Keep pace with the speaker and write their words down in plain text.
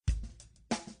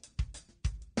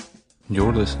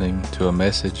You're listening to a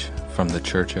message from the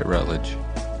Church at Rutledge.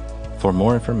 For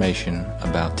more information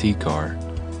about TCAR,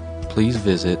 please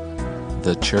visit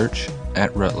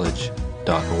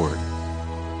thechurchatrutledge.org.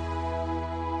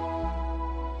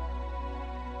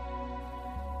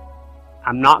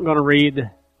 I'm not going to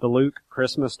read the Luke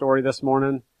Christmas story this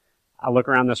morning. I look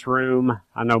around this room.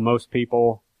 I know most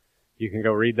people, you can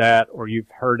go read that, or you've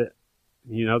heard it.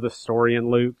 You know the story in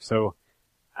Luke. So,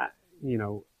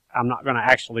 I'm not going to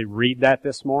actually read that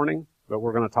this morning, but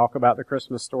we're going to talk about the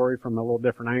Christmas story from a little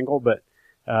different angle. But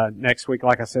next week,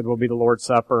 like I said, will be the Lord's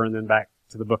Supper and then back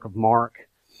to the book of Mark.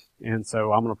 And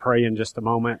so I'm going to pray in just a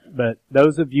moment. But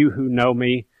those of you who know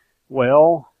me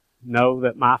well know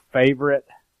that my favorite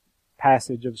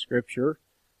passage of Scripture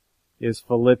is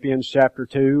Philippians chapter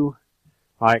 2.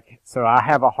 So I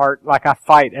have a heart, I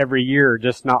fight every year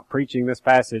just not preaching this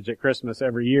passage at Christmas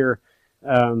every year.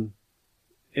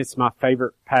 It's my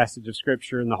favorite passage of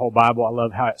Scripture in the whole Bible. I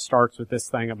love how it starts with this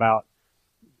thing about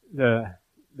the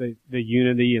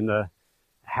unity and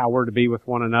how we're to be with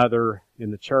one another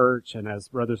in the church and as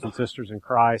brothers and sisters in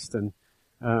Christ, and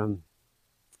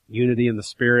unity in the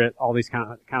Spirit, all these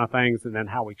kind of things, and then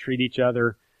how we treat each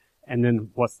other, and then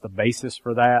what's the basis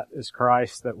for that is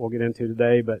Christ, that we'll get into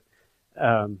today. But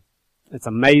it's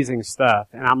amazing stuff,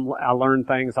 and I learn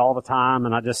things all the time,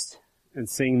 and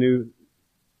seeing new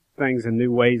things in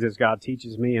new ways as God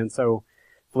teaches me. And so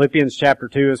Philippians chapter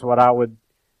 2 is what I would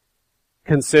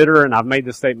consider, and I've made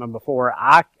this statement before,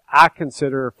 I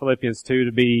consider Philippians 2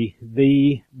 to be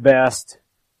the best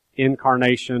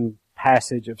incarnation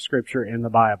passage of Scripture in the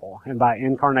Bible. And by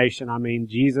incarnation, I mean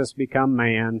Jesus become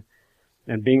man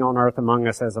and being on earth among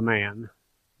us as a man.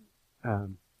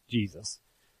 Jesus.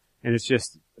 And it's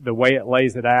just the way it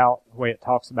lays it out, the way it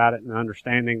talks about it, and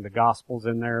understanding the Gospels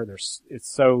in there. It's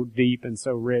so deep and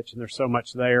so rich, and there's so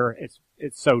much there. It's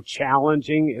so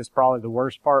challenging is probably the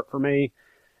worst part for me,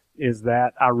 is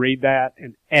that I read that,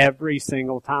 and every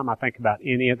single time I think about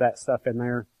any of that stuff in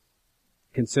there,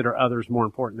 consider others more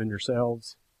important than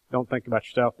yourselves. Don't think about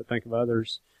yourself, but think of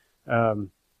others. So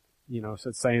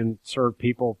it's saying serve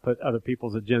people, put other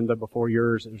people's agenda before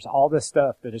yours. And there's all this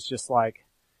stuff that is just like,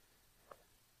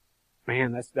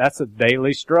 man, that's a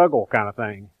daily struggle kind of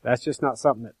thing. That's just not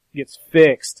something that gets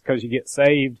fixed because you get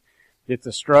saved. It's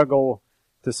a struggle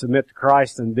to submit to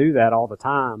Christ and do that all the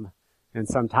time. And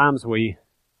sometimes we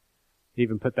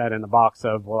even put that in the box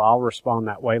of, well, I'll respond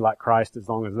that way like Christ as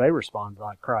long as they respond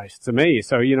like Christ to me.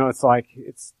 So, it's a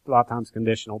lot of times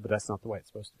conditional, but that's not the way it's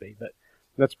supposed to be. But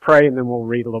let's pray, and then we'll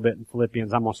read a little bit in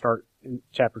Philippians. I'm going to start in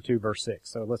chapter 2, verse 6.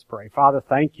 So let's pray. Father,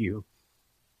 thank you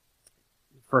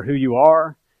for who you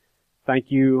are.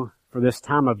 Thank you for this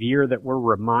time of year that we're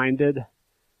reminded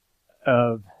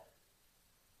of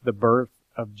the birth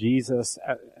of Jesus,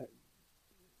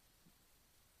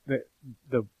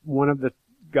 one of the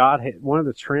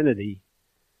Trinity,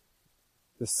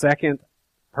 the second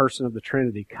person of the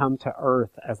Trinity, come to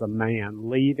earth as a man,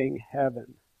 leaving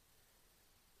heaven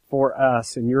for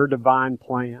us in your divine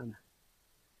plan.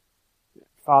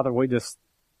 Father, we just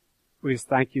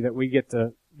thank you that we get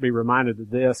to be reminded of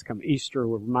this. Come Easter,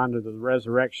 we're reminded of the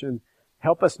resurrection.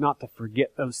 Help us not to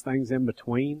forget those things in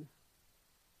between.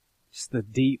 Just the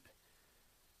deep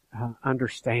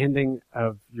understanding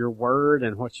of your word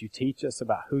and what you teach us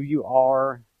about who you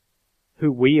are,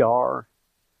 who we are,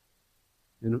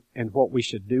 and what we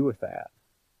should do with that.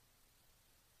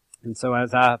 And so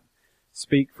as I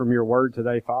speak from your word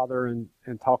today, Father, and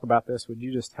talk about this, would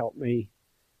you just help me?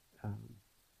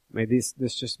 May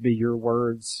this just be your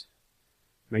words.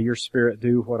 May your Spirit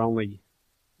do what only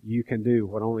you can do,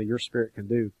 what only your Spirit can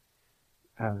do.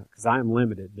 Because I am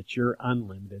limited, but you're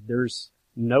unlimited. There's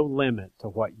no limit to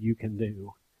what you can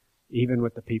do, even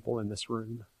with the people in this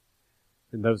room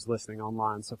and those listening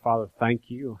online. So, Father,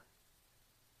 thank you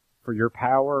for your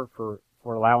power, for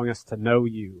allowing us to know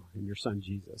you and your Son,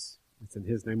 Jesus. It's in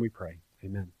His name we pray.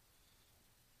 Amen.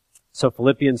 So,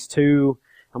 Philippians 2,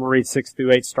 I'm going to read 6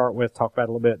 through 8, start with, talk about it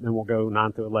a little bit, and then we'll go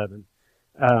 9 through 11.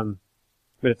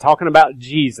 But talking about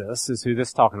Jesus is who this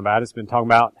is talking about. It's been talking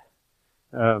about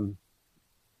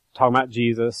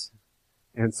Jesus.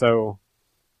 And so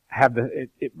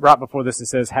right before this it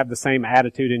says, have the same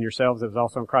attitude in yourselves that was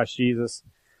also in Christ Jesus,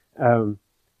 who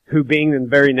being in the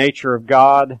very nature of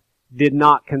God, did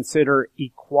not consider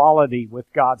equality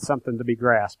with God something to be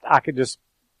grasped. I could just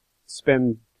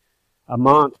spend a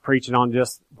month preaching on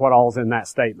just what all's in that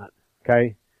statement.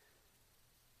 Okay?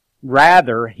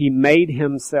 Rather, He made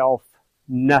Himself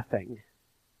nothing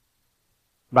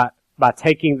by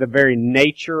taking the very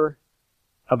nature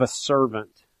of a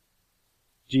servant.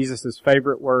 Jesus'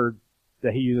 favorite word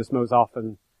that He uses most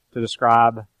often to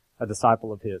describe a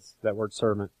disciple of his, that word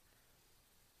servant.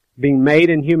 Being made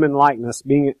in human likeness,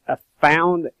 being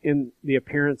found in the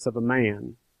appearance of a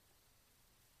man,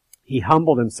 he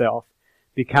humbled himself,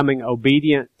 becoming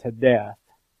obedient to death,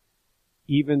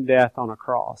 even death on a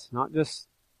cross. Not just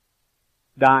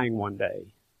dying one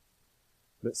day,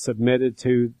 but submitted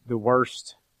to the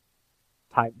worst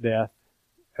type death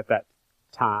at that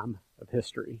time of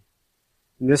history.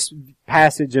 And this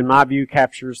passage, in my view,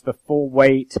 captures the full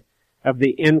weight of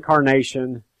the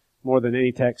incarnation more than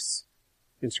any text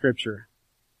in Scripture.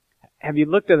 Have you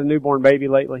looked at a newborn baby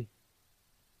lately?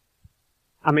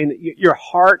 I mean, your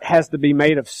heart has to be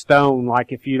made of stone,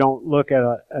 like if you don't look at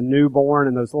a newborn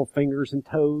and those little fingers and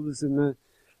toes and the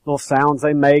little sounds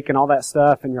they make and all that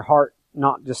stuff, and your heart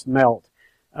not just melt.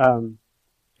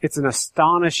 It's an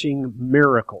astonishing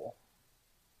miracle.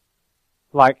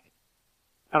 Like,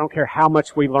 I don't care how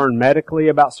much we learn medically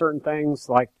about certain things,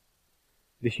 like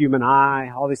the human eye,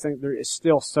 all these things, there is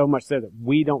still so much there that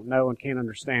we don't know and can't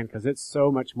understand because it's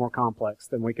so much more complex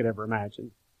than we could ever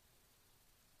imagine.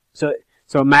 So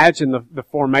imagine the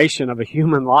formation of a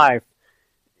human life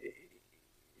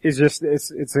is just,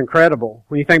 it's incredible.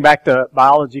 When you think back to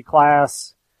biology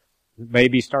class, the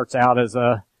baby starts out as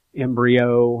a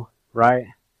embryo, right?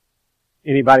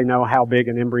 Anybody know how big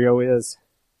an embryo is?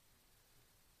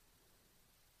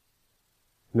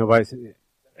 Nobody's,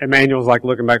 Emmanuel's like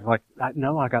looking back like,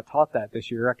 no, I got taught that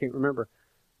this year. I can't remember.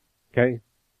 Okay.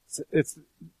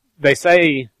 They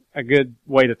say a good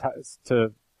way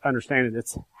to understand it,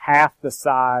 it's half the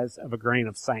size of a grain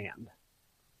of sand.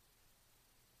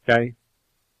 Okay.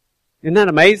 Isn't that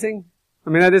amazing? I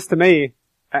mean, that is to me.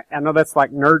 I know that's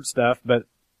like nerd stuff, but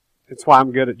it's why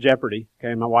I'm good at Jeopardy.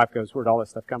 Okay. My wife goes, where'd all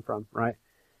this stuff come from? Right.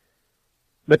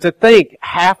 But to think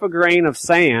half a grain of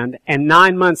sand and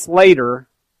 9 months later,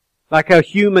 like a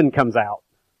human comes out,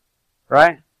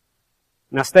 right?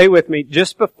 Now stay with me.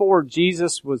 Just before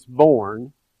Jesus was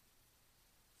born,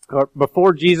 or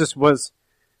before Jesus was,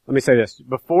 let me say this,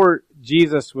 before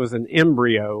Jesus was an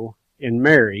embryo in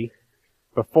Mary,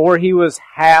 before he was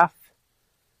half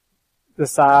the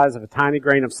size of a tiny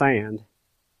grain of sand,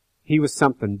 he was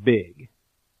something big.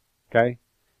 Okay?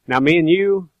 Now me and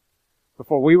you,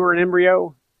 before we were an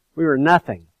embryo, we were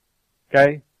nothing.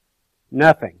 Okay?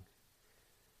 Nothing.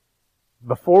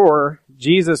 Before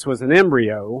Jesus was an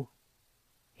embryo,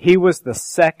 he was the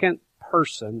second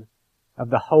person of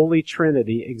the Holy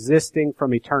Trinity existing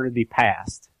from eternity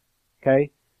past. Okay?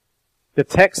 The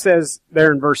text says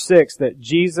there in verse 6 that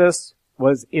Jesus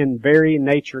was in very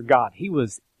nature God. He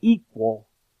was equal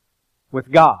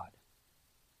with God.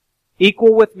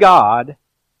 Equal with God.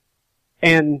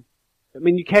 And, I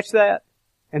mean, you catch that?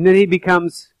 And then he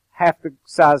becomes half the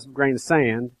size of a grain of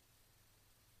sand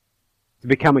to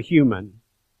become a human.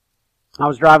 I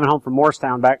was driving home from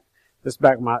Morristown back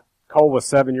when Cole was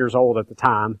 7 years old at the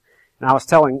time, and I was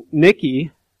telling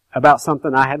Nikki about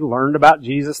something I had learned about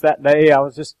Jesus that day.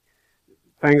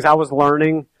 Things I was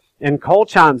learning, and Cole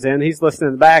chimes in. He's listening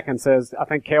in the back and says, I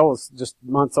think Cale was just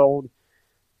months old.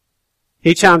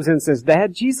 He chimes in and says,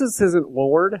 Dad, Jesus isn't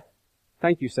Lord.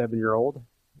 Thank you, 7-year-old.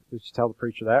 Did you tell the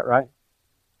preacher that, right?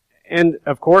 And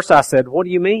of course I said, what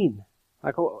do you mean?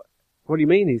 Like, what do you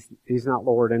mean he's not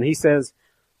Lord? And he says,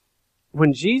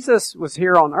 when Jesus was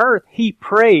here on earth, he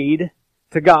prayed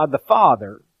to God the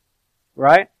Father,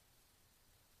 right?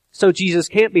 So Jesus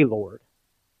can't be Lord.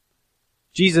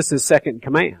 Jesus is second in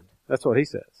command. That's what he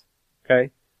says.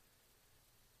 Okay?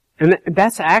 And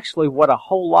that's actually what a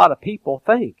whole lot of people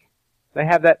think. They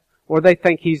have that, or they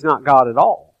think he's not God at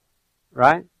all.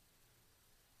 Right?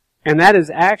 And that is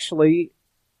actually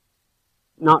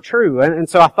not true. And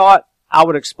so I thought I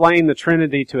would explain the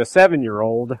Trinity to a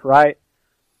 7-year-old, right?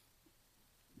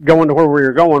 Going to where we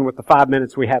were going with the 5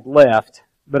 minutes we had left.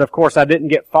 But of course I didn't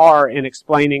get far in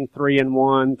explaining 3 in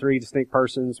 1, 3 distinct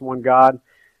persons, one God,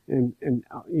 and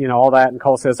you know, all that. And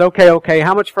Cole says, okay,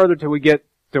 how much further till we get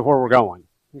to where we're going?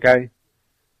 Okay?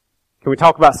 Can we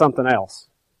talk about something else?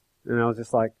 And I was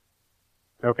just like,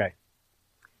 okay.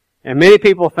 And many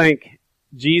people think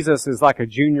Jesus is like a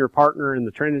junior partner in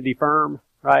the Trinity firm,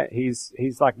 right? He's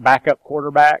like backup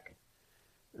quarterback.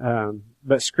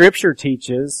 But Scripture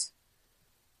teaches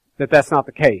that that's not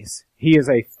the case. He is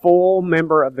a full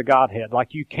member of the Godhead.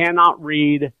 Like, you cannot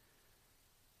read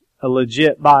a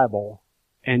legit Bible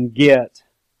and get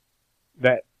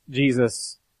that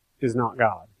Jesus is not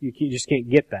God. You just can't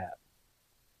get that.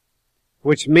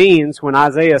 Which means when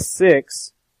Isaiah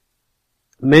 6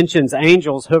 mentions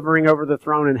angels hovering over the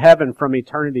throne in heaven from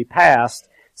eternity past,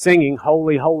 singing,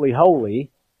 Holy, Holy,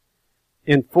 Holy,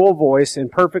 in full voice, in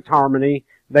perfect harmony,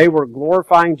 they were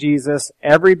glorifying Jesus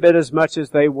every bit as much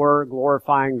as they were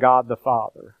glorifying God the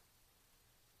Father.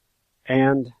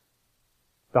 and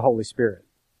the Holy Spirit.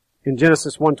 In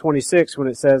Genesis 1:26, when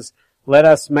it says, "Let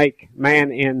us make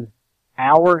man in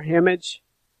our image,"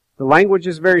 the language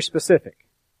is very specific.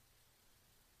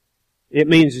 It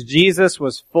means Jesus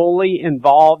was fully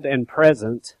involved and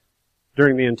present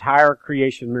during the entire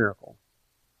creation miracle.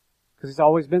 Because He's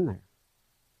always been there.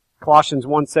 Colossians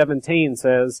 1:17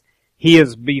 says, "He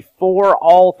is before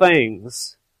all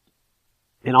things,"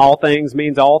 and all things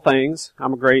means all things.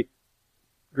 I'm a great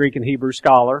Greek and Hebrew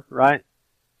scholar, right?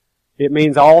 It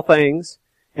means all things.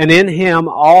 And in Him,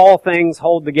 all things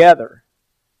hold together.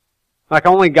 Like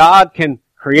only God can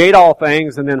create all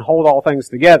things and then hold all things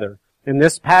together. And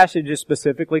this passage is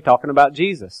specifically talking about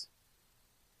Jesus.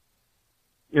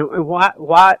 And what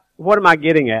am I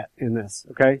getting at in this?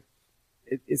 Okay?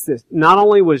 It's this. Not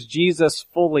only was Jesus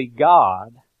fully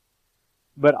God,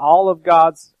 but all of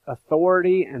God's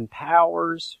authority and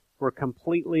powers were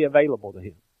completely available to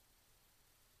Him.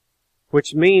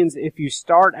 Which means if you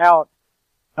start out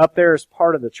up there as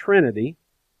part of the Trinity,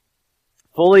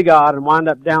 fully God, and wind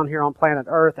up down here on planet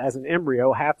Earth as an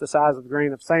embryo, half the size of a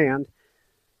grain of sand,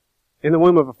 in the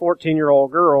womb of a 14-year-old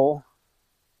girl,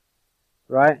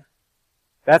 right?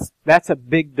 That's a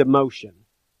big demotion.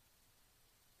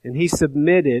 And He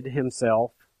submitted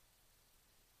Himself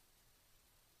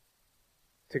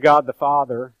to God the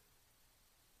Father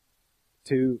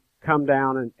to come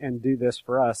down and do this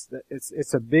for us.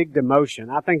 It's a big demotion.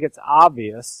 I think it's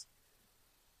obvious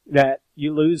that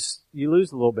you lose a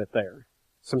little bit there.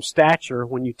 Some stature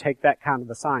when you take that kind of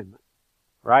assignment.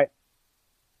 Right?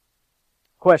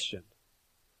 Question.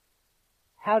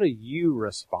 How do you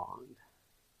respond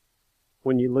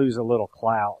when you lose a little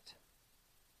clout,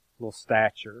 a little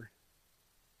stature,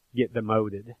 get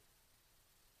demoted?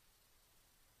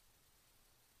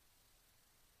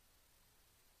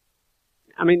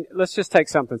 I mean, let's just take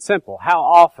something simple. How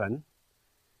often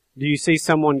do you see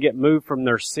someone get moved from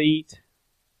their seat,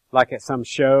 like at some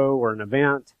show or an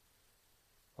event,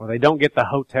 or they don't get the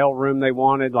hotel room they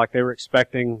wanted, like they were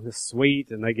expecting this suite,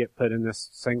 and they get put in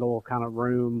this single kind of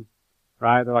room,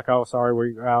 right? They're like, "Oh, sorry,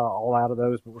 we're all out of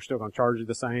those, but we're still going to charge you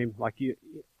the same." Like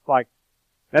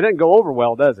that didn't go over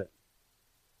well, does it?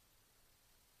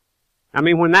 I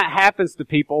mean, when that happens to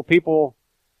people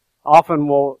often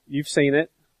will, you've seen it.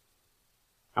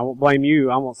 I won't blame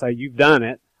you. I won't say you've done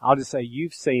it. I'll just say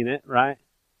you've seen it, right?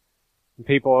 And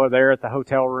people are there at the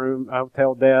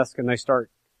hotel desk, and they start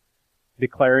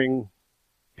declaring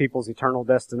people's eternal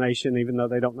destination, even though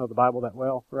they don't know the Bible that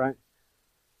well, right?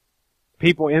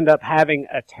 People end up having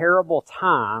a terrible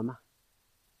time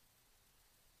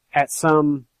at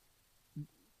something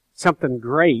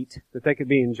great that they could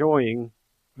be enjoying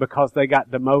because they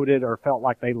got demoted or felt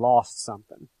like they lost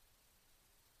something.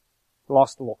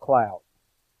 Lost a little clout.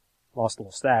 Lost a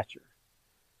little stature.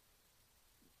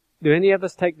 Do any of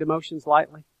us take demotions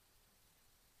lightly?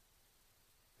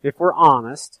 If we're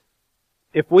honest,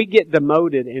 if we get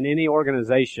demoted in any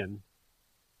organization,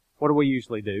 what do we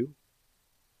usually do?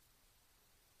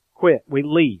 Quit. We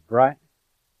leave, right?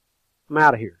 I'm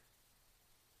out of here.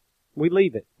 We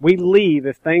leave it. We leave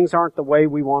if things aren't the way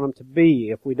we want them to be.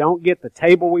 If we don't get the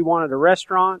table we want at a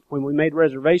restaurant when we made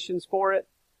reservations for it,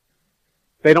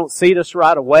 if they don't seat us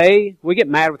right away, we get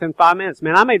mad within 5 minutes.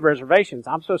 Man, I made reservations.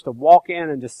 I'm supposed to walk in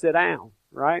and just sit down,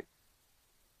 right?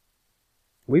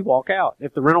 We walk out.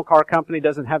 If the rental car company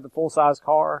doesn't have the full-size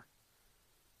car,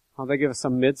 they give us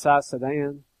some mid-size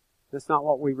sedan. That's not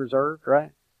what we reserved,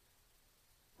 right?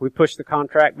 We push the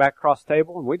contract back across the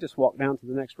table and we just walk down to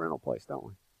the next rental place, don't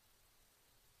we?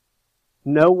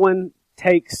 No one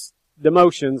takes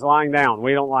demotions lying down.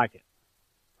 We don't like it,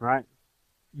 right?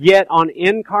 Yet on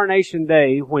Incarnation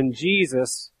Day, when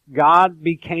Jesus, God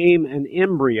became an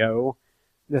embryo,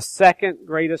 the second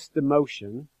greatest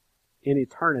demotion in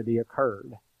eternity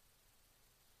occurred.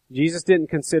 Jesus didn't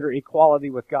consider equality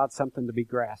with God something to be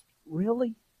grasped.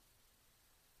 Really?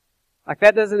 Like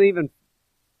that doesn't even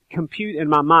compute in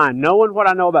my mind. Knowing what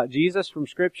I know about Jesus from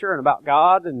Scripture and about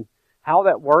God and how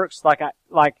that works,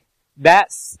 like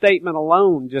that statement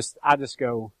alone, I just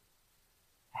go,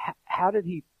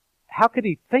 how could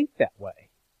he think that way?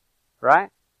 Right?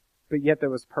 But yet there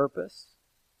was purpose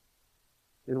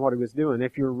in what he was doing.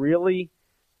 If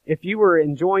you were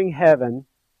enjoying heaven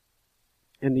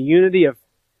and the unity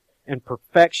and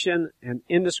perfection and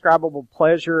indescribable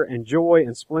pleasure and joy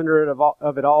and splendor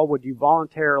of it all, would you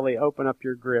voluntarily open up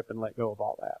your grip and let go of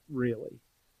all that? Really?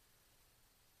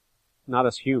 Not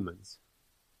as humans.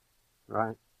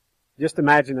 Right? Just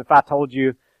imagine if I told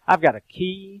you, I've got a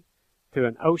key to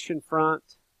an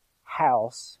oceanfront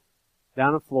house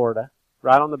down in Florida,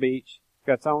 right on the beach. It's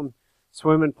got its own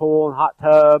swimming pool and hot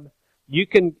tub. You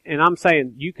can, and I'm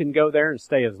saying you can go there and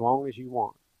stay as long as you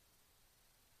want.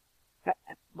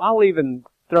 I'll even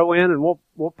throw in and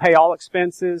we'll pay all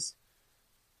expenses.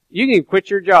 You can quit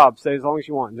your job, stay as long as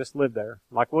you want, and just live there.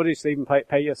 Like, we'll just even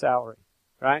pay you a salary,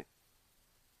 right?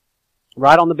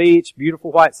 Right on the beach,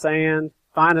 beautiful white sand,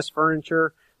 finest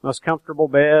furniture, most comfortable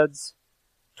beds,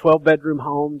 12-bedroom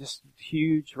home, just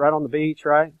huge, right on the beach,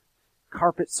 right?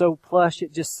 Carpet so plush,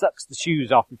 it just sucks the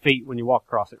shoes off your feet when you walk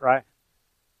across it, right?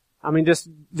 I mean, just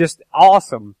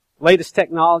awesome. Latest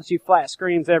technology, flat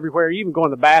screens everywhere. You even go in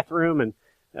the bathroom and,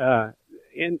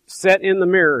 set in the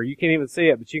mirror. You can't even see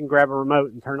it, but you can grab a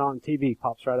remote and turn on the TV.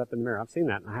 Pops right up in the mirror. I've seen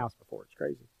that in a house before. It's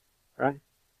crazy, right?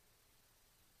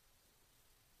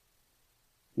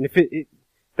 And if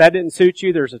that didn't suit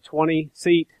you, there's a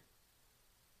 20-seat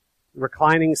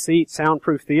reclining seat,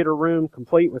 soundproof theater room,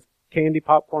 complete with candy,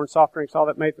 popcorn, soft drinks, all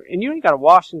that made for, and you ain't got to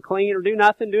wash and clean or do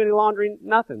nothing, do any laundry,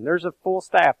 nothing. There's a full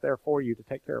staff there for you to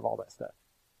take care of all that stuff.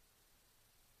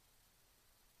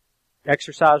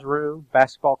 Exercise room,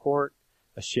 basketball court,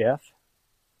 a chef,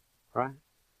 right?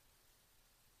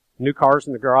 New cars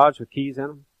in the garage with keys in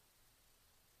them.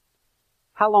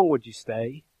 How long would you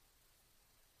stay?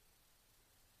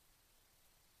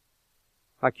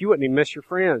 Like, you wouldn't even miss your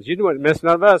friends. You wouldn't miss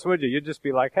none of us, would you? You'd just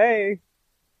be like, hey,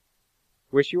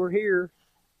 wish you were here,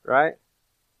 right?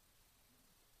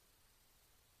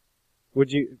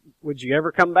 Would you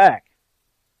ever come back?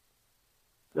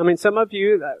 I mean, some of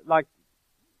you, like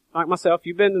myself,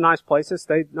 you've been to nice places,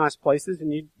 stayed nice places,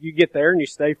 and you get there and you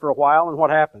stay for a while, and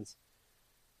what happens?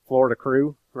 Florida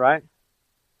crew, right?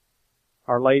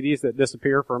 Our ladies that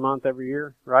disappear for a month every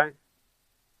year, right?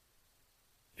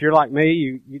 If you're like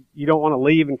me, you don't want to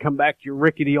leave and come back to your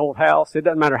rickety old house. It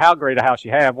doesn't matter how great a house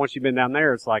you have. Once you've been down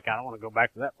there, it's like, I don't want to go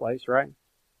back to that place, right?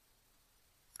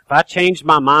 If I changed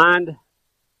my mind,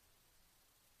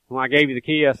 when I gave you the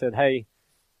key, I said, hey,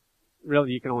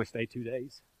 really, you can only stay 2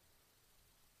 days.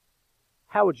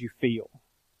 How would you feel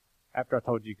after I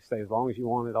told you could stay as long as you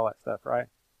wanted, all that stuff, right?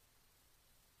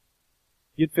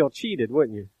 You'd feel cheated,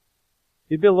 wouldn't you?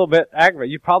 You'd be a little bit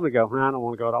aggravated. You'd probably go, I don't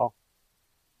want to go at all.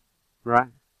 Right?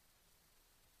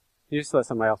 You just let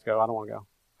somebody else go. I don't want to go.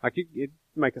 Like, it'd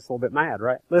make us a little bit mad,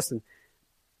 right? Listen,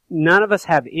 none of us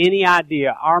have any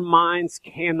idea. Our minds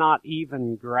cannot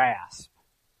even grasp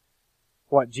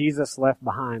what Jesus left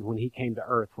behind when He came to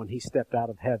earth, when He stepped out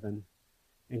of heaven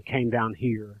and came down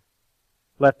here.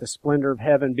 Left the splendor of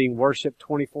heaven being worshipped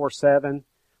 24/7.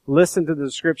 Listen to the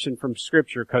description from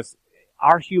Scripture, because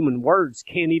our human words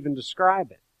can't even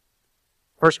describe it.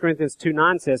 1 Corinthians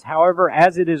 2:9 says, however,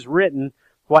 as it is written,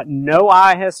 what no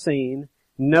eye has seen,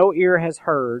 no ear has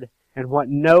heard, and what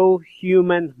no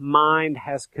human mind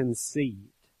has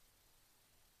conceived,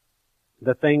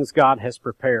 the things God has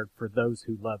prepared for those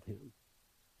who love Him.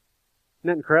 Isn't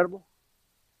that incredible?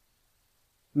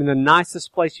 I mean, the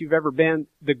nicest place you've ever been,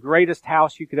 the greatest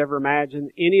house you could ever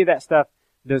imagine, any of that stuff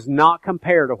does not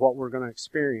compare to what we're going to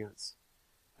experience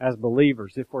as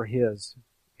believers if we're His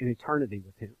in eternity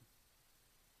with Him.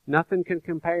 Nothing can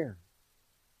compare.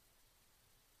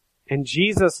 And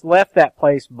Jesus left that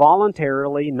place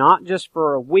voluntarily, not just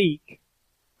for a week,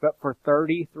 but for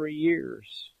 33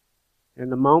 years.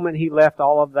 And the moment He left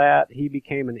all of that, He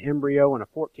became an embryo and a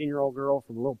 14-year-old girl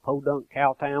from a little podunk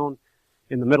cow town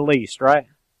in the Middle East, right?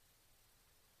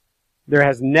 There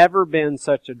has never been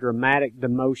such a dramatic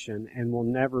demotion and will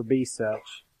never be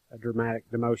such a dramatic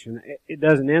demotion. It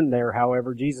doesn't end there,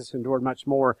 however. Jesus endured much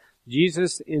more.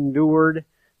 Jesus endured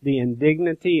the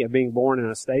indignity of being born in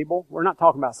a stable. We're not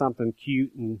talking about something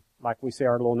cute and like we see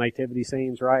our little nativity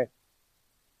scenes, right?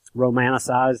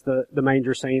 Romanticize the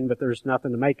manger scene, but there's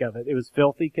nothing to make of it. It was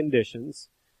filthy conditions,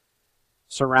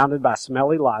 surrounded by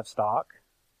smelly livestock.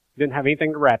 Didn't have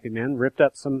anything to wrap Him in. Ripped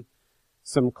up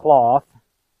some cloth.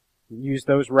 Used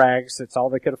those rags. That's all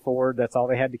they could afford. That's all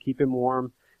they had to keep Him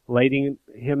warm. Laid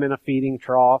Him in a feeding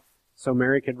trough so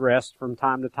Mary could rest from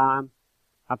time to time.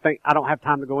 I don't have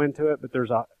time to go into it, but there's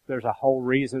a whole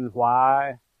reason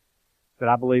why that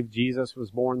I believe Jesus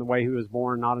was born the way He was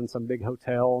born, not in some big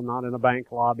hotel, not in a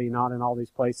bank lobby, not in all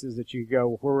these places that you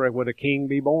go, where would a king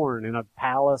be born? In a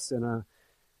palace,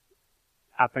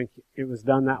 I think it was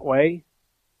done that way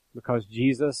because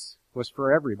Jesus was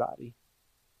for everybody.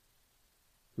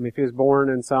 I mean, if He was born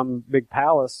in some big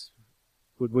palace,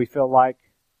 would we feel like,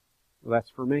 well,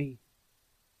 that's for me?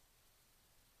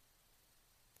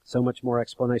 So much more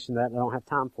explanation that I don't have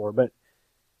time for. But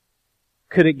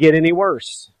could it get any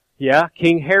worse? Yeah,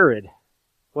 King Herod.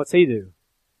 What's he do?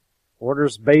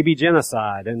 Orders baby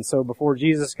genocide. And so before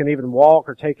Jesus can even walk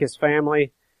or take his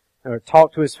family or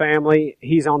talk to his family,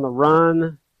 he's on the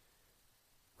run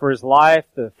for his life.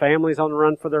 The family's on the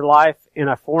run for their life in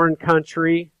a foreign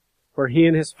country where he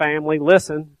and his family,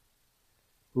 listen,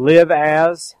 live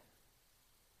as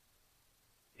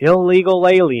illegal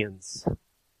aliens.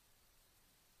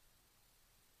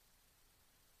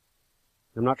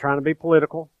 I'm not trying to be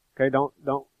political. Okay,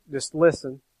 don't just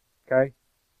listen. Okay?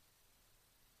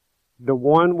 The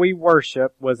one we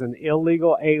worship was an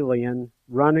illegal alien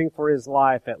running for his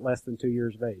life at less than 2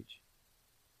 years of age.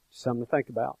 Something to think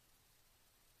about.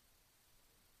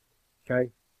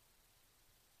 Okay?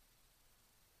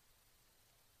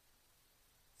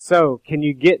 So, can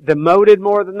you get demoted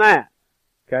more than that?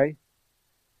 Okay?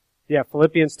 Yeah,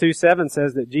 Philippians 2:7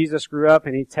 says that Jesus grew up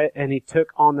and he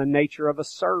took on the nature of a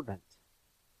servant.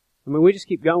 I mean, we just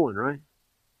keep going, right?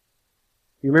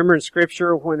 You remember in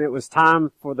Scripture when it was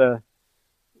time for the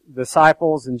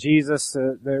disciples and Jesus,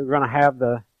 they were going to have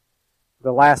the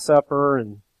Last Supper,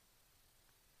 and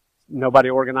nobody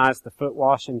organized the foot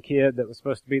washing kid that was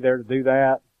supposed to be there to do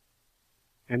that.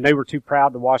 And they were too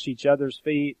proud to wash each other's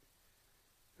feet.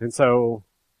 And so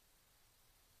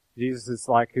Jesus is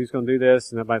like, who's going to do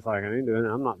this? And everybody's like, I ain't doing it.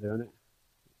 I'm not doing it.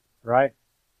 Right?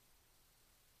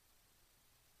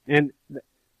 And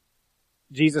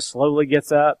Jesus slowly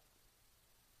gets up,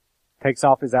 takes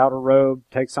off his outer robe,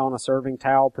 takes on a serving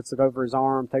towel, puts it over his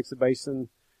arm, takes a basin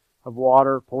of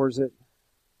water, pours it,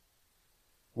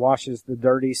 washes the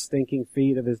dirty, stinking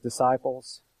feet of his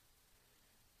disciples.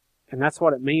 And that's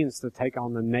what it means to take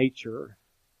on the nature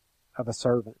of a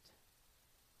servant.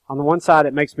 On the one side,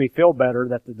 it makes me feel better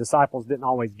that the disciples didn't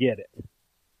always get it.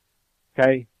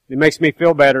 Okay? It makes me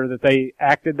feel better that they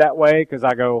acted that way, because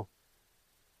I go,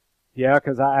 yeah,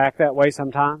 because I act that way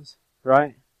sometimes,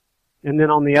 right? And then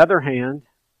on the other hand,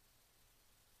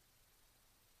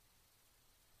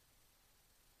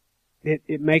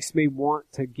 it makes me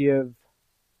want to give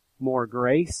more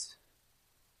grace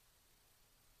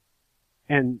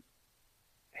and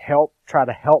try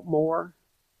to help more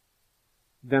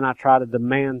than I try to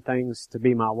demand things to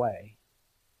be my way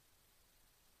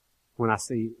when I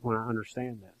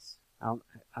understand this. How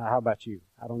about you?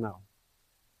 I don't know.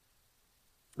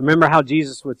 Remember how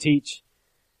Jesus would teach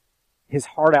his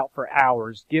heart out for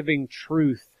hours, giving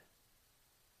truth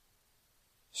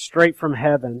straight from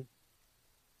heaven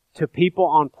to people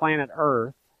on planet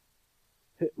Earth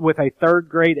with a third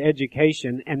grade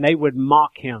education, and they would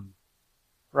mock him,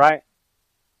 right?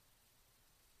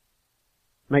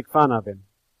 Make fun of him.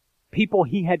 People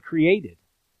he had created.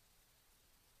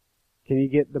 Can you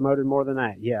get demoted more than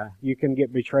that? Yeah. You can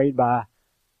get betrayed by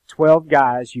 12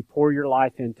 guys you pour your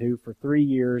life into for 3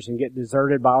 years and get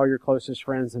deserted by all your closest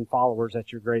friends and followers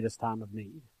at your greatest time of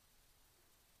need.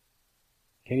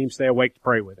 Can't even stay awake to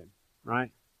pray with him,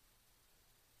 right?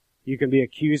 You can be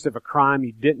accused of a crime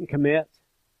you didn't commit,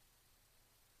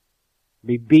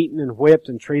 be beaten and whipped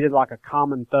and treated like a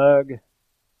common thug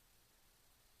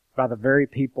by the very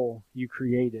people you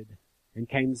created and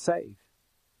came to save,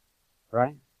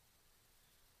 right?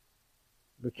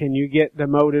 But can you get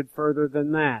demoted further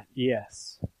than that?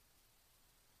 Yes.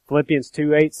 Philippians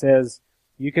 2:8 says,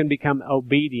 you can become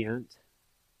obedient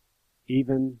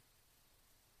even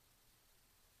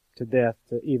to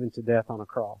death on a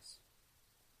cross.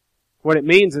 What it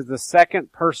means is the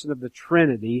second person of the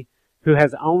Trinity who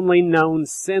has only known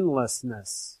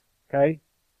sinlessness. Okay?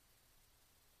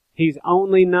 He's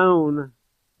only known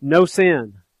no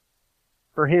sin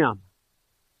for him.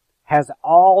 Has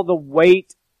all the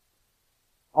weight,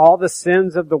 all the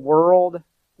sins of the world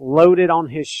loaded on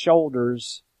his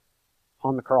shoulders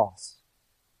on the cross.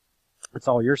 It's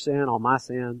all your sin, all my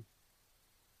sin.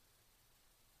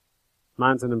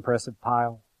 Mine's an impressive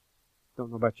pile. Don't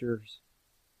know about yours.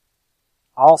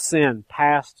 All sin,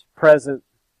 past, present,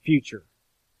 future,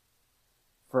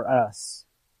 for us,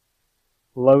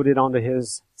 loaded onto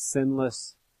his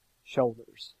sinless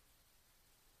shoulders.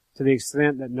 To the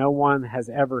extent that no one has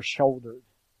ever shouldered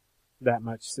that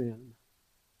much sin.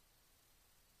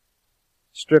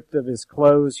 Stripped of his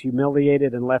clothes,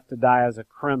 humiliated, and left to die as a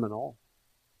criminal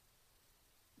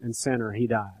and sinner, he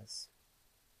dies.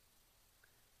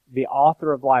 The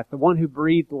author of life, the one who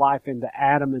breathed life into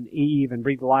Adam and Eve and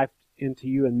breathed life into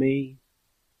you and me,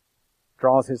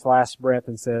 draws his last breath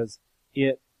and says,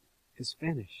 it is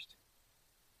finished.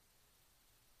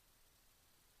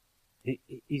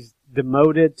 He's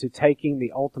demoted to taking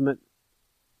the ultimate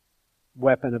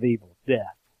weapon of evil,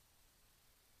 death.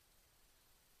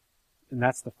 And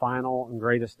that's the final and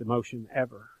greatest demotion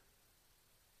ever.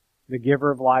 The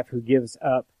giver of life who gives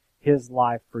up his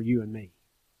life for you and me.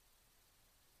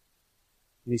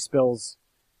 And he spills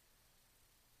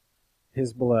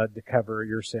his blood to cover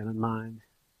your sin and mine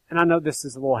and I know this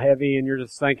is a little heavy and you're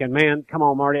just thinking, man, come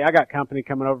on, Marty, I got company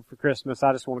coming over for Christmas.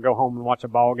 I just want to go home and watch a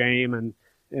ball game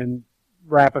and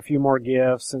wrap a few more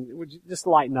gifts, and would you just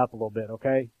lighten up a little bit,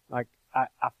 okay? Like, I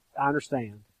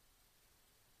understand.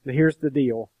 But here's the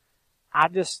deal.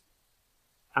 I'm just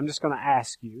going to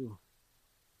ask you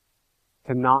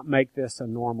to not make this a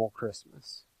normal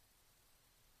Christmas.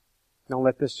 Don't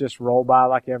let this just roll by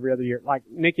like every other year. Like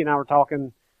Nikki and I were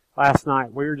talking last night.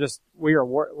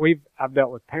 I've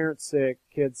dealt with parents sick,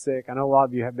 kids sick. I know a lot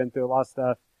of you have been through a lot of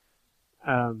stuff.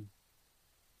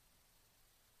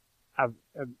 I've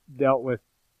dealt with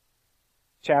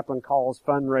chaplain calls,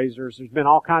 fundraisers. There's been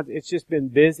all kinds. It's just been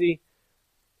busy.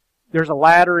 There's a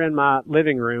ladder in my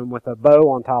living room with a bow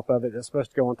on top of it that's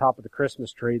supposed to go on top of the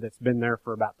Christmas tree that's been there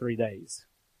for about 3 days.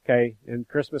 Okay? And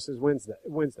Christmas is Wednesday.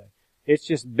 It's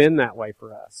just been that way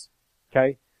for us.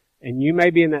 Okay? And you may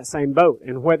be in that same boat.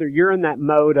 And whether you're in that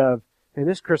mode of, and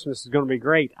this Christmas is going to be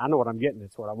great. I know what I'm getting.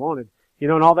 It's what I wanted. You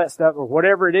know, and all that stuff, or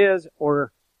whatever it is,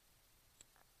 or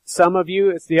some of you,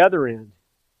 it's the other end.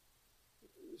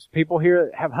 There's people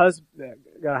here that have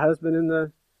got a husband in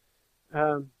the,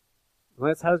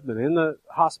 husband in the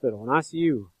hospital, in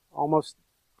ICU, almost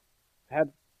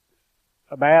had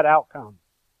a bad outcome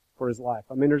for his life.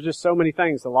 I mean, there's just so many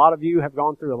things. A lot of you have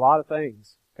gone through a lot of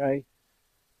things, okay?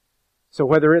 So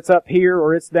whether it's up here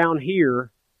or it's down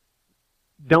here,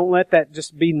 don't let that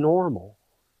just be normal.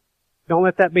 Don't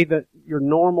let that be your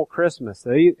normal Christmas.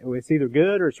 It's either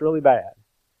good or it's really bad.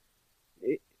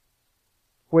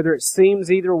 Whether it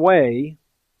seems either way,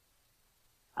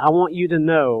 I want you to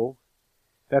know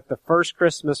that the first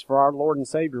Christmas for our Lord and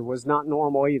Savior was not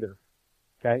normal either.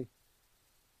 Okay?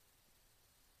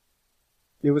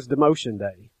 It was Demotion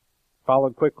Day,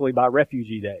 followed quickly by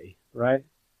Refugee Day, right?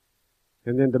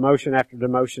 And then demotion after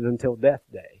demotion until Death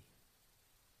Day.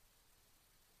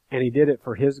 And He did it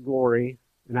for His glory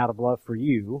and out of love for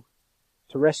you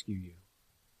to rescue you.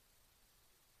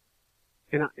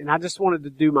 And I just wanted to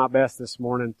do my best this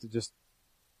morning to just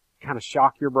kind of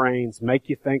shock your brains, make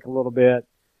you think a little bit.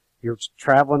 You're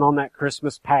traveling on that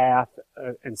Christmas path,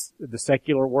 and the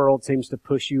secular world seems to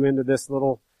push you into this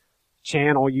little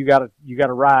channel you gotta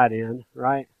ride in,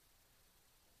 right?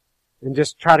 And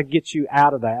just try to get you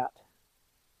out of that.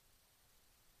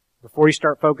 Before you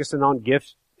start focusing on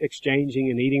gift exchanging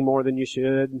and eating more than you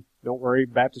should, don't worry,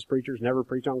 Baptist preachers never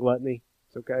preach on gluttony.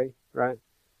 It's okay, right?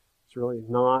 It's really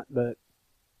not, but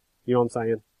you know what I'm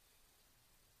saying?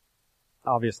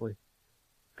 Obviously.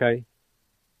 Okay?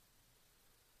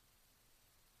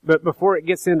 But before it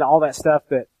gets into all that stuff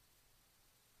that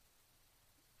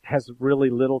has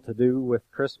really little to do with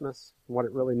Christmas, what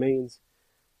it really means,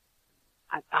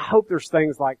 I hope there's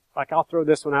things like I'll throw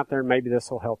this one out there and maybe this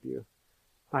will help you.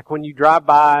 Like when you drive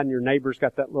by and your neighbor's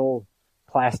got that little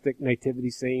plastic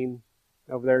nativity scene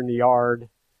over there in the yard,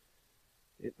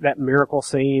 that miracle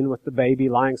scene with the baby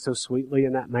lying so sweetly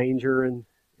in that manger, and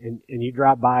you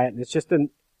drive by it, and it's just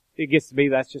it gets to be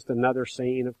that's just another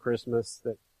scene of Christmas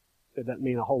that doesn't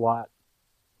mean a whole lot.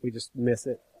 We just miss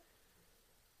it.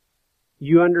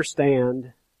 You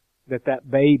understand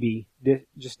that baby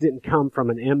just didn't come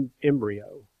from an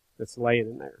embryo that's laying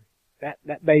in there.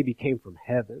 That baby came from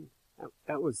heaven.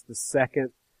 That was the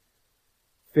second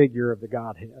figure of the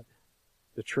Godhead,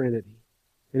 the Trinity.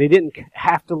 And He didn't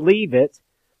have to leave it.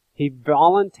 He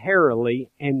voluntarily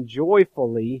and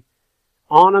joyfully,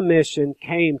 on a mission,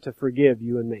 came to forgive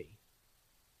you and me.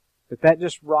 That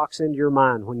just rocks into your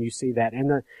mind when you see that.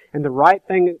 And the right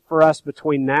thing for us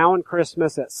between now and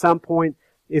Christmas at some point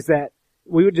is that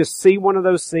we would just see one of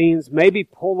those scenes, maybe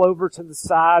pull over to the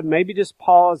side, maybe just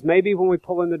pause, maybe when we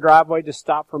pull in the driveway, just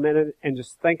stop for a minute and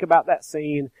just think about that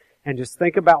scene and just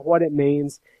think about what it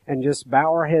means and just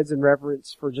bow our heads in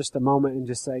reverence for just a moment and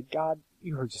just say, God,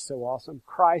 you are just so awesome.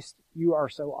 Christ, you are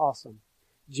so awesome.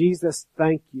 Jesus,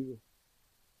 thank you.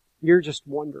 You're just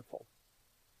wonderful.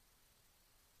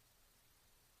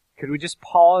 Could we just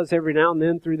pause every now and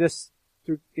then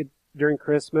during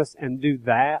Christmas and do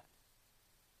that?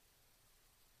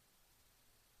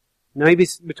 Maybe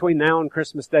between now and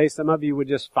Christmas Day, some of you would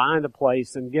just find a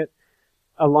place and get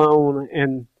alone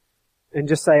and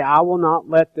just say, I will not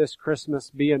let this Christmas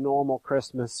be a normal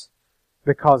Christmas,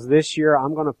 because this year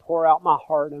I'm going to pour out my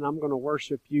heart and I'm going to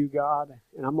worship you, God,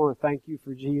 and I'm going to thank you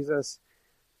for Jesus,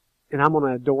 and I'm going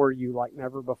to adore you like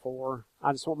never before.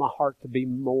 I just want my heart to be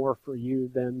more for you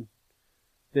than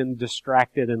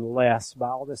distracted and less by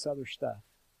all this other stuff.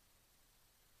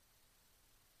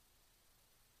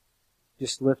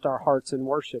 Just lift our hearts in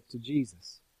worship to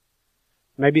Jesus.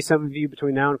 Maybe some of you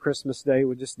between now and Christmas Day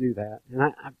would just do that.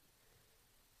 And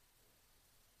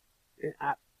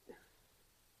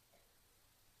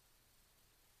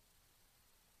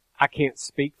I can't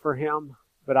speak for him,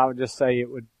 but I would just say it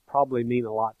would probably mean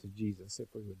a lot to Jesus if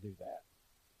we would do that.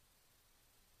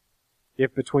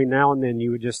 If between now and then you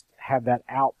would just have that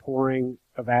outpouring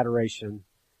of adoration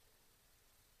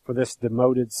for this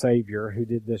demoted Savior who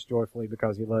did this joyfully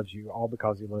because He loves you, all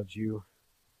because He loves you,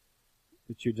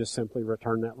 that you just simply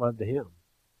return that love to Him.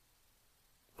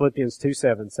 Philippians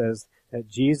 2:7 says that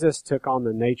Jesus took on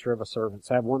the nature of a servant.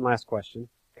 So I have one last question,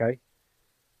 okay?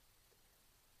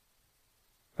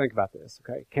 Think about this,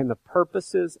 okay? Can the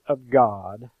purposes of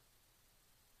God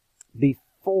be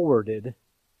forwarded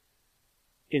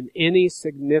in any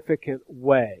significant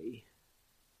way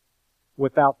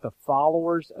without the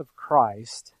followers of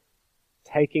Christ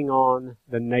taking on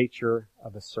the nature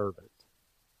of a servant?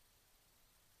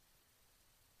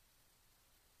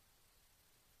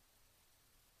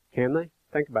 Can they?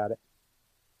 Think about it.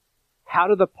 How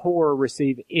do the poor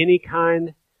receive any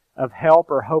kind of help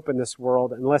or hope in this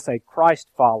world unless a Christ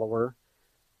follower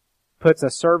puts a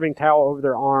serving towel over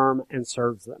their arm and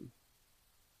serves them?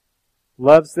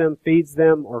 Loves them, feeds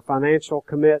them, or financial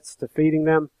commits to feeding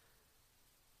them?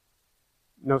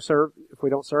 If we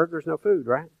don't serve, there's no food,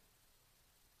 right?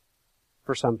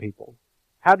 For some people.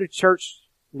 How do church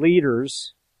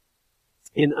leaders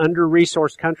in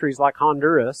under-resourced countries like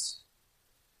Honduras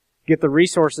get the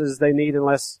resources they need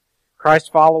unless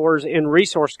Christ followers in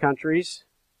resource countries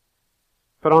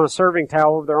put on a serving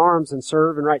towel over their arms and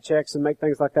serve and write checks and make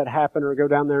things like that happen, or go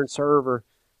down there and serve, or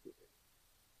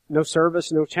no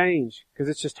service, no change, because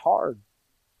it's just hard,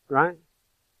 right?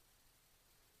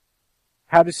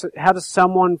 How does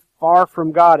someone far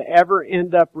from God ever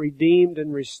end up redeemed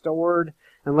and restored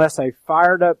unless a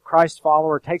fired up Christ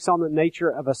follower takes on the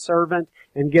nature of a servant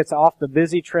and gets off the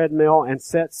busy treadmill and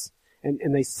sits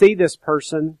and they see this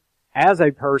person as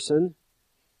a person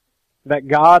that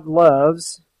God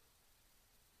loves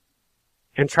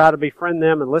and try to befriend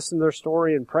them and listen to their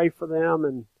story and pray for them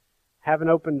and have an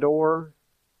open door?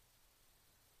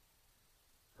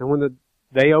 And when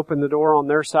they open the door on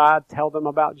their side, tell them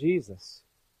about Jesus.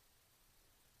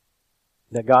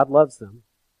 That God loves them.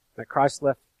 That Christ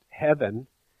left heaven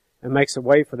and makes a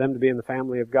way for them to be in the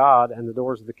family of God, and the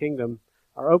doors of the kingdom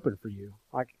are open for you.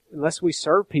 Like, unless we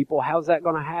serve people, how's that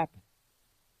going to happen?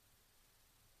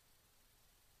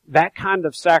 That kind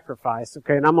of sacrifice,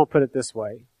 okay, and I'm going to put it this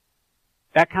way.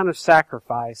 That kind of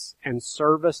sacrifice and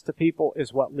service to people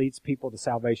is what leads people to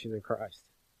salvation in Christ.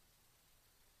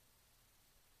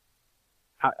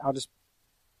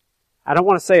 I don't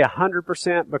want to say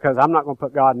 100% because I'm not going to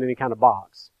put God in any kind of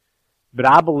box. But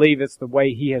I believe it's the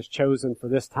way He has chosen for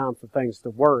this time for things to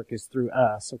work is through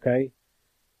us, okay?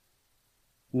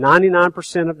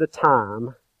 99% of the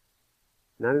time,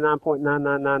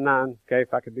 99.9999, okay,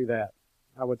 if I could do that,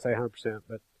 I would say 100%,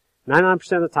 but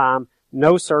 99% of the time,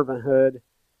 no servanthood,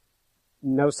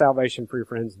 no salvation for your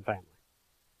friends and family.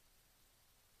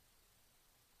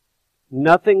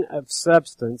 Nothing of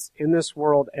substance in this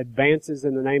world advances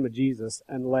in the name of Jesus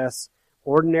unless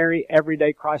ordinary,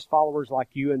 everyday Christ followers like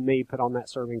you and me put on that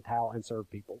serving towel and serve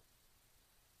people.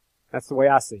 That's the way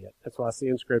I see it. That's what I see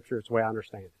in Scripture. It's the way I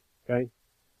understand it. Okay?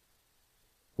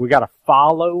 We got to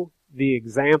follow the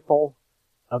example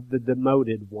of the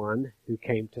demoted one who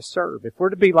came to serve. If we're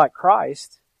to be like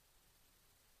Christ,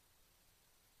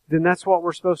 then that's what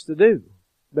we're supposed to do.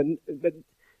 But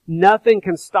nothing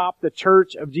can stop the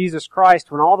church of Jesus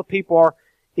Christ when all the people are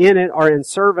in it are in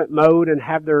servant mode and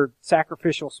have their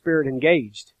sacrificial spirit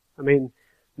engaged. I mean,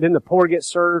 then the poor get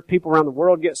served, people around the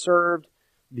world get served,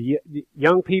 the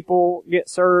young people get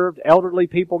served, elderly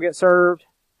people get served,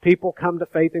 people come to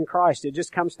faith in Christ. It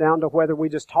just comes down to whether we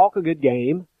just talk a good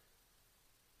game.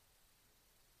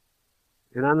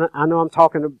 And I know I'm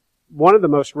talking to one of the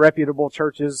most reputable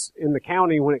churches in the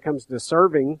county when it comes to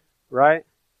serving, right?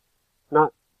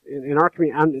 Not in our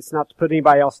community, it's not to put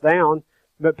anybody else down,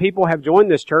 but people have joined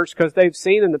this church because they've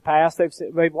seen in the past,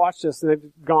 they've watched us and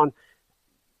they've gone,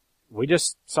 we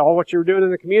just saw what you were doing in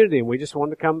the community and we just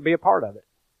wanted to come and be a part of it.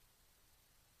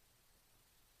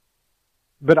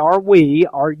 But are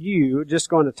you just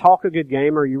going to talk a good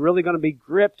game, or are you really going to be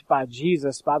gripped by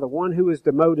Jesus, by the one who was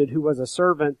demoted, who was a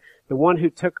servant, the one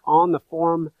who took on the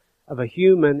form of a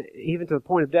human, even to the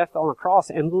point of death on a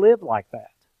cross, and live like that?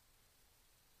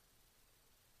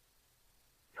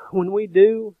 When we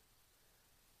do,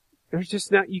 there's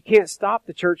just you can't stop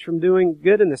the church from doing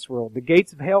good in this world. The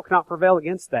gates of hell cannot prevail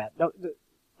against that.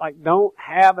 Don't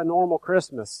have a normal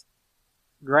Christmas.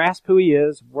 Grasp who He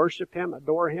is, worship Him,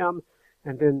 adore Him,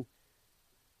 and then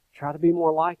try to be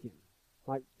more like Him.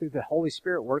 Like through the Holy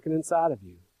Spirit working inside of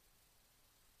you.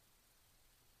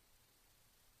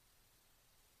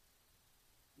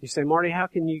 You say, Marty, how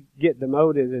can you get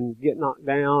demoted and get knocked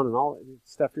down and all that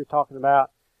stuff you're talking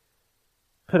about?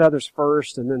 Put others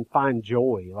first and then find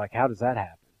joy. Like, how does that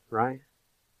happen, right?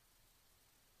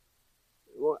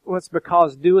 Well, it's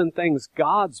because doing things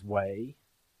God's way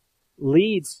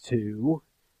leads to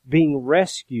being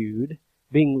rescued,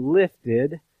 being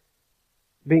lifted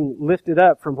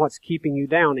up from what's keeping you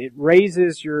down. It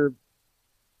raises your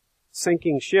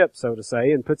sinking ship, so to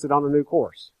say, and puts it on a new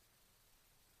course.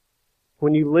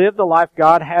 When you live the life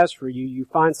God has for you, you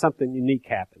find something unique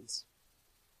happens.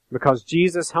 Because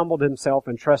Jesus humbled himself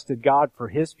and trusted God for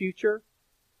his future.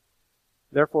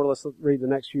 Therefore, let's read the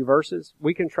next few verses.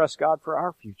 We can trust God for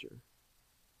our future.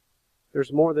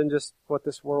 There's more than just what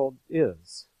this world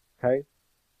is. Okay?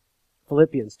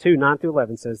 Philippians 2, 9 through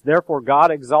 11 says, Therefore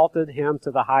God exalted him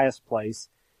to the highest place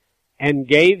and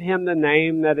gave him the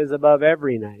name that is above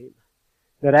every name,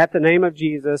 that at the name of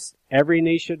Jesus every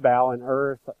knee should bow in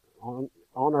earth,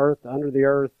 on earth, under the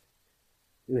earth,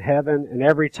 in heaven, and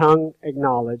every tongue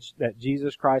acknowledge that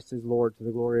Jesus Christ is Lord to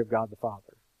the glory of God the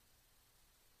Father.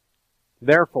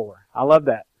 Therefore, I love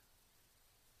that.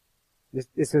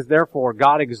 It says, therefore,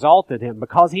 God exalted him.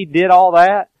 Because he did all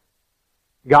that,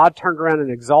 God turned around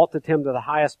and exalted him to the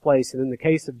highest place, and in the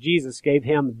case of Jesus, gave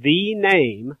him the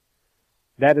name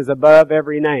that is above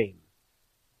every name.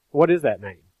 What is that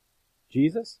name?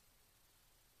 Jesus?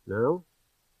 No.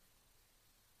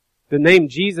 The name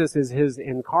Jesus is his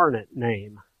incarnate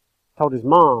name. Told his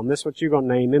mom, this is what you're going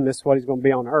to name him, this is what he's going to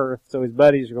be on earth. So his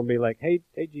buddies are going to be like, hey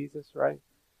Jesus, right?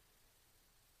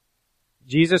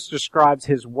 Jesus describes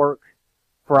his work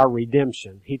for our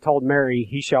redemption. He told Mary,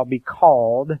 he shall be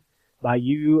called by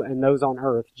you and those on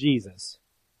earth, Jesus.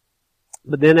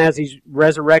 But then as he's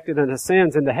resurrected and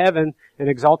ascends into heaven and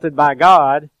exalted by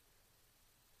God,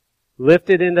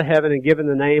 lifted into heaven and given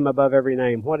the name above every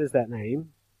name. What is that name?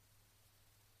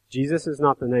 Jesus is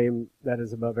not the name that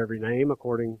is above every name,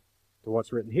 according to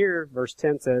what's written here. Verse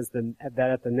 10 says that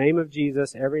at the name of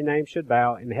Jesus, every name should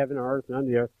bow in heaven and earth and under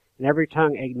the earth, and every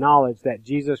tongue acknowledge that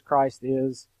Jesus Christ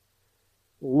is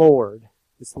Lord.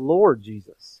 It's Lord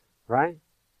Jesus, right?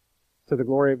 To the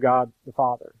glory of God the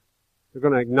Father. They're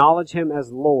going to acknowledge him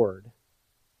as Lord.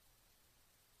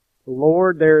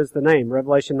 Lord, there is the name.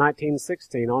 Revelation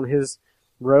 19:16. On his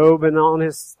robe and on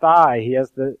his thigh, he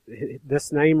has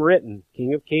this name written.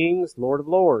 King of Kings, Lord of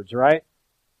Lords, right?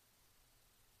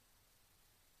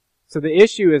 So the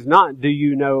issue is not, do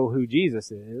you know who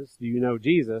Jesus is? Do you know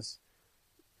Jesus?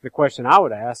 The question I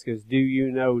would ask is, do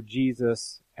you know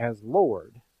Jesus as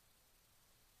Lord?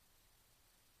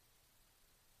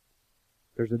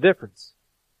 There's a difference,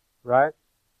 right?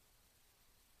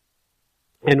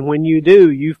 And when you do,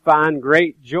 you find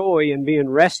great joy in being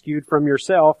rescued from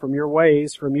yourself, from your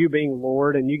ways, from you being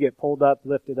Lord, and you get pulled up,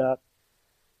 lifted up.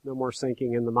 No more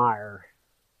sinking in the mire.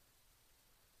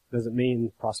 Doesn't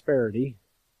mean prosperity.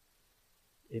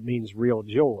 It means real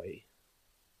joy,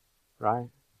 right?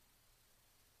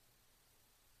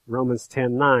 Romans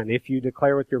 10:9. If you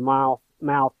declare with your mouth,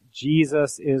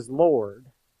 Jesus is Lord.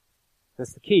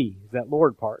 That's the key, is that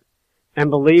Lord part. And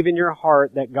believe in your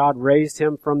heart that God raised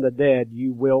him from the dead,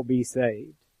 you will be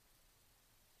saved.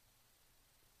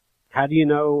 How do you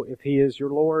know if he is your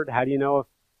Lord? How do you know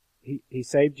if he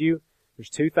saved you? There's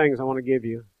two things I want to give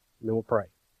you, and then we'll pray.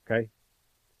 Okay?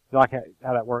 You like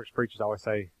how that works? Preachers always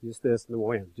say, just this and then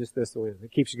we'll end. Just this and we'll end.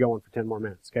 It keeps you going for 10 more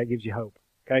minutes. Okay? It gives you hope.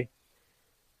 Okay?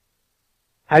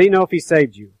 How do you know if he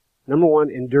saved you? Number one,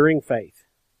 enduring faith.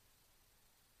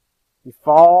 You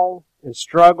fall and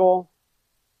struggle,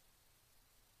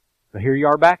 but here you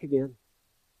are back again.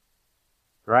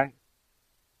 Right?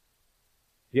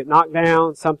 You get knocked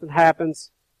down, something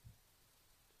happens.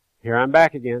 Here I'm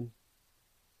back again.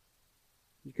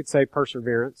 You could say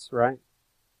perseverance, right?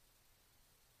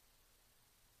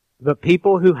 The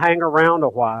people who hang around a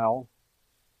while,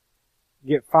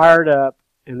 get fired up,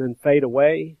 and then fade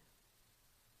away.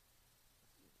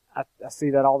 I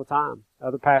see that all the time.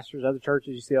 Other pastors, other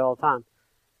churches, you see it all the time.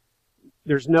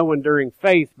 There's no enduring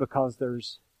faith because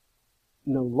there's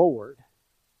no Lord.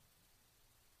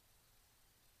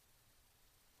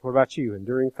 What about you?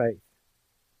 Enduring faith.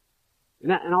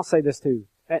 And I'll say this too.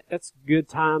 That's good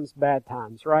times, bad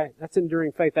times, right? That's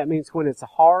enduring faith. That means when it's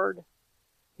hard,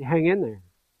 you hang in there.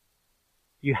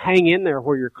 You hang in there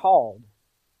where you're called.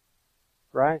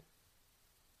 Right?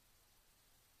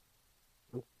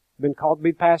 I've been called to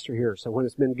be pastor here, so when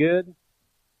it's been good,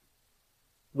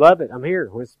 love it, I'm here.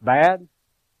 When it's bad,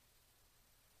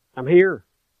 I'm here.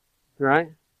 Right?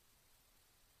 You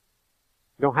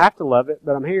don't have to love it,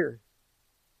 but I'm here.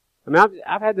 I mean,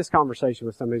 I've had this conversation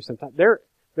with somebody sometimes. There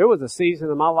was a season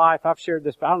in my life, I've shared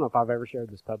this, I don't know if I've ever shared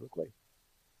this publicly.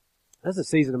 This is a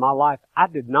season of my life. I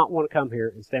did not want to come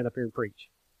here and stand up here and preach.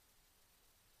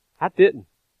 I didn't.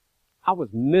 I was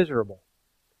miserable.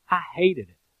 I hated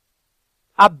it.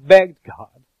 I begged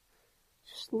God,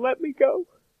 just let me go.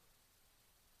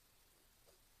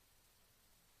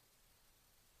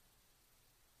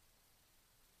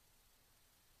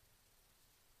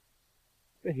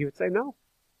 And he would say no.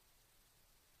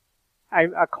 I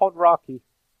called Rocky.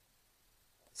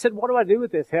 I said, what do I do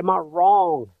with this? Am I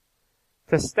wrong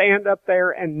to stand up there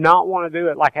and not want to do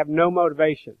it, like have no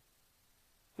motivation?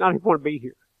 Not even want to be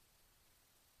here.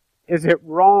 Is it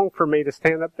wrong for me to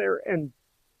stand up there and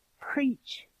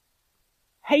preach,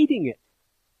 hating it?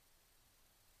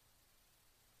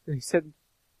 And he said,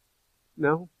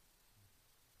 no.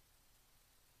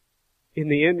 In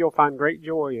the end, you'll find great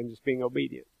joy in just being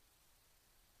obedient.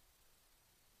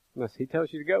 Unless he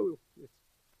tells you to go.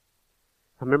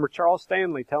 I remember Charles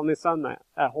Stanley telling his son that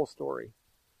whole story.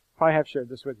 Probably have shared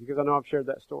this with you because I know I've shared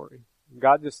that story.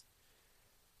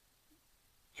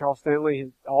 Charles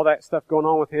Stanley, all that stuff going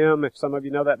on with him, if some of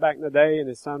you know that back in the day, and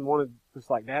his son was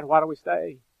like, Dad, why do we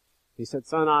stay? He said,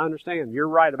 son, I understand. You're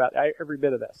right about every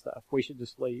bit of that stuff. We should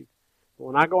just leave. But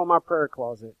when I go in my prayer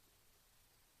closet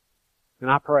and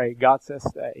I pray, God says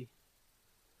stay.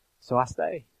 So I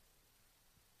stay.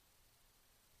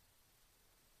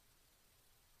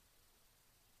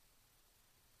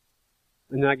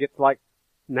 And then I get to like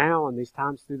now in these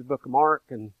times through the book of Mark,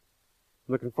 and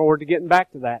looking forward to getting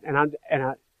back to that.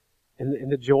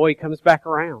 And the joy comes back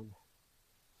around.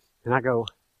 And I go,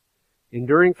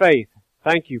 enduring faith,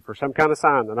 thank you for some kind of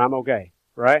sign that I'm okay,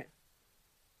 right?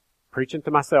 Preaching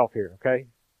to myself here, okay?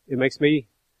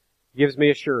 Gives me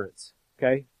assurance,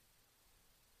 okay?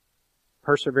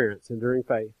 Perseverance, enduring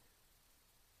faith.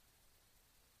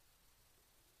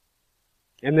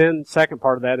 And then second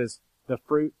part of that is the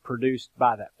fruit produced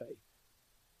by that faith.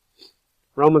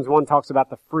 Romans 1 talks about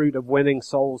the fruit of winning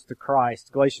souls to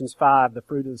Christ. Galatians 5, the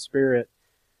fruit of the Spirit.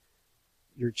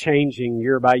 You're changing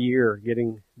year by year,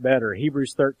 getting better.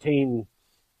 Hebrews 13,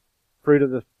 fruit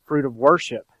of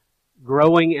worship.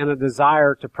 Growing in a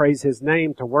desire to praise His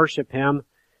name, to worship Him.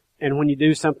 And when you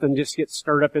do something, just gets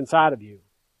stirred up inside of you.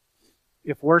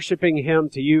 If worshiping Him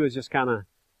to you is just kind of,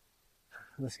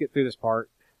 let's get through this part,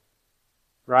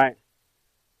 right?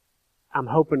 I'm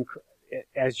hoping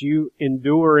as you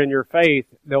endure in your faith,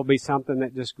 there'll be something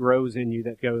that just grows in you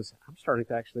that goes, I'm starting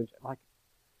to actually, like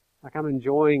I'm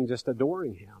enjoying just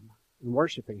adoring Him and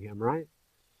worshiping Him, right?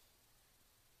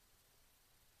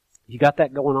 You got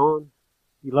that going on?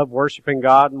 You love worshiping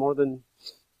God more than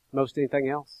most anything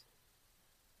else?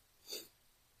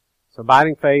 So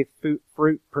abiding faith,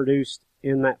 fruit produced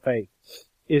in that faith.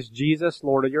 Is Jesus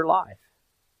Lord of your life?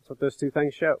 That's what those two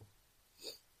things show.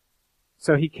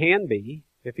 So He can be,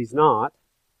 if He's not.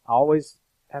 I always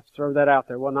have to throw that out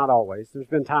there. Well, not always. There's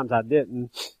been times I didn't,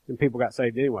 and people got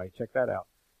saved anyway. Check that out.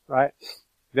 Right?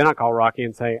 Then I call Rocky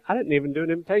and say, I didn't even do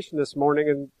an invitation this morning,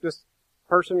 and this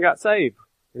person got saved.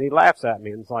 And he laughs at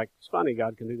me, and it's like, it's funny,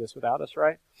 God can do this without us,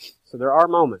 right? So there are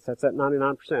moments. That's at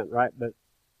 99%, right? But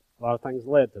a lot of things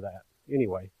led to that.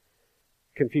 Anyway,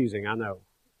 confusing, I know.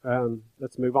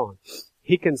 Let's move on.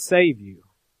 He can save you.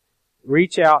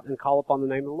 Reach out and call upon the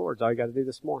name of the Lord. That's all you got to do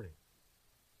this morning.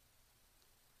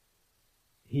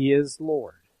 He is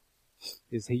Lord.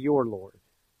 Is He your Lord?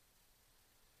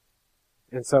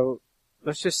 And so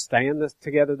let's just stand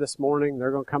together this morning.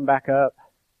 They're going to come back up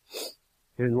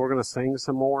and we're going to sing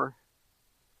some more.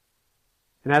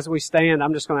 And as we stand,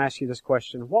 I'm just going to ask you this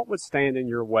question. What would stand in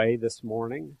your way this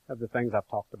morning of the things I've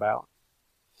talked about?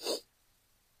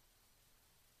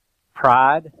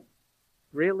 Pride?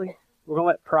 Really? We're going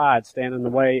to let pride stand in the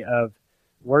way of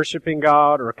worshiping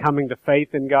God or coming to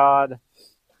faith in God?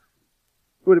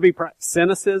 Would it be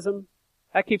cynicism?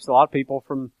 That keeps a lot of people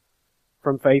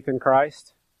from faith in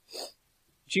Christ.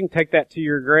 But you can take that to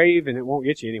your grave and it won't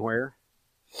get you anywhere.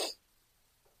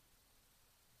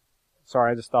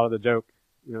 Sorry, I just thought of the joke.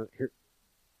 You know, here,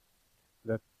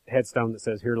 the headstone that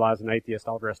says, "Here lies an atheist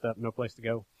all dressed up, no place to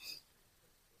go."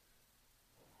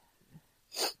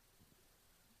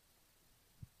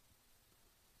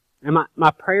 And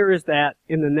my prayer is that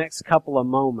in the next couple of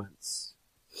moments,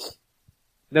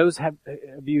 those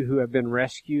of you who have been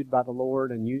rescued by the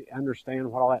Lord and you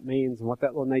understand what all that means and what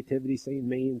that little nativity scene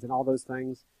means and all those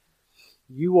things,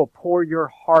 you will pour your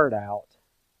heart out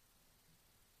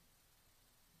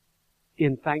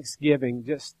in thanksgiving,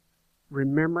 just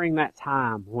remembering that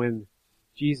time when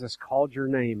Jesus called your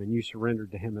name and you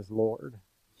surrendered to Him as Lord.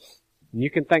 And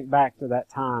you can think back to that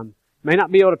time. May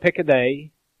not be able to pick a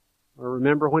day or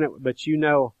remember when but you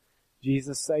know,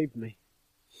 Jesus saved me.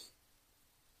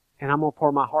 And I'm going to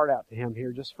pour my heart out to Him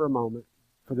here just for a moment.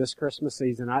 for this Christmas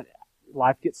season.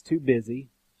 Life gets too busy,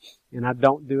 and I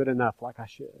don't do it enough like I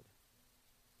should.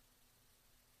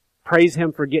 Praise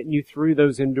Him for getting you through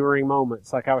those enduring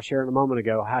moments, like I was sharing a moment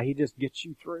ago, how He just gets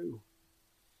you through.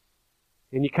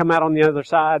 And you come out on the other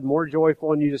side more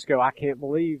joyful, and you just go, I can't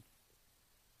believe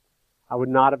I would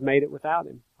not have made it without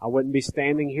Him. I wouldn't be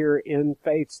standing here in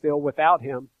faith still without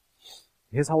Him.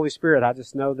 His Holy Spirit, I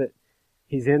just know that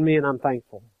He's in me, and I'm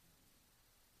thankful.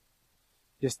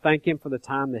 Just thank Him for the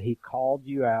time that He called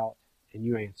you out and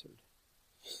you answered.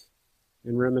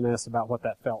 And reminisce about what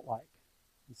that felt like.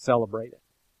 And celebrate it.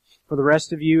 For the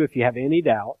rest of you, if you have any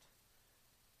doubt,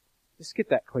 just get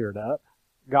that cleared up.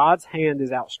 God's hand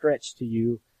is outstretched to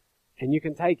you, and you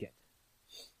can take it.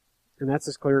 And that's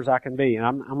as clear as I can be. And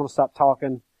I'm going to stop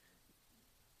talking.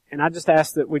 And I just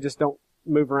ask that we just don't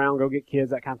move around, go get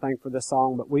kids, that kind of thing for this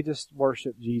song, but we just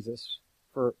worship Jesus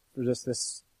for just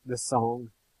this song.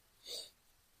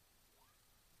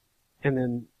 And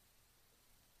then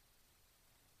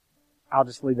I'll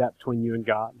just leave that between you and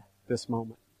God this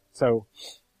moment. So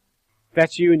if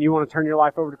that's you and you want to turn your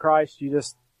life over to Christ, you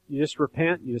just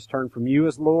repent, you just turn from you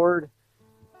as Lord,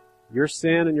 your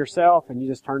sin and yourself, and you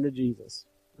just turn to Jesus.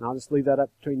 And I'll just leave that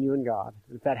up between you and God.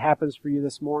 And if that happens for you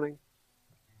this morning,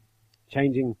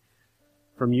 changing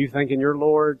from you thinking you're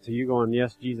Lord to you going,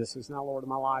 yes, Jesus is now Lord of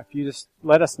my life, you just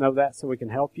let us know that so we can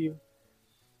help you.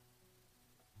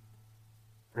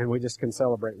 And we just can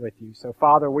celebrate with you. So,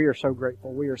 Father, we are so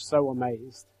grateful. We are so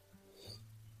amazed.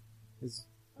 As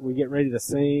we get ready to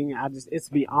sing, it's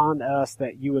beyond us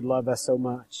that you would love us so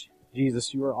much.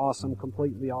 Jesus, you are awesome,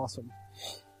 completely awesome.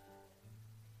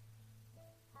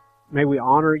 May we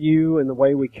honor you in the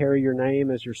way we carry your name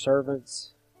as your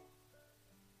servants.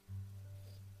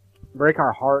 Break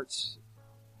our hearts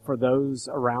for those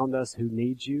around us who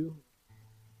need you.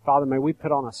 Father, may we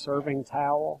put on a serving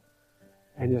towel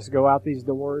and just go out these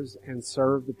doors and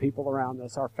serve the people around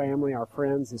us, our family, our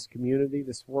friends, this community,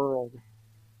 this world.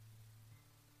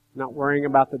 Not worrying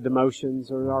about the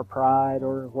demotions or our pride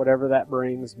or whatever that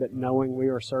brings, but knowing we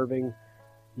are serving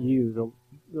you,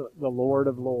 the Lord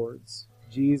of Lords,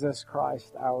 Jesus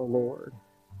Christ our Lord.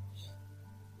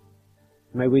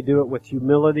 May we do it with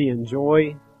humility and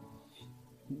joy,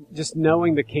 just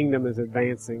knowing the kingdom is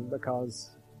advancing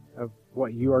because of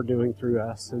what you are doing through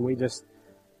us. And we just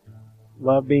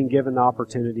love being given the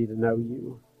opportunity to know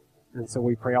you. And so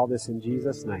we pray all this in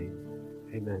Jesus' name.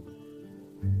 Amen.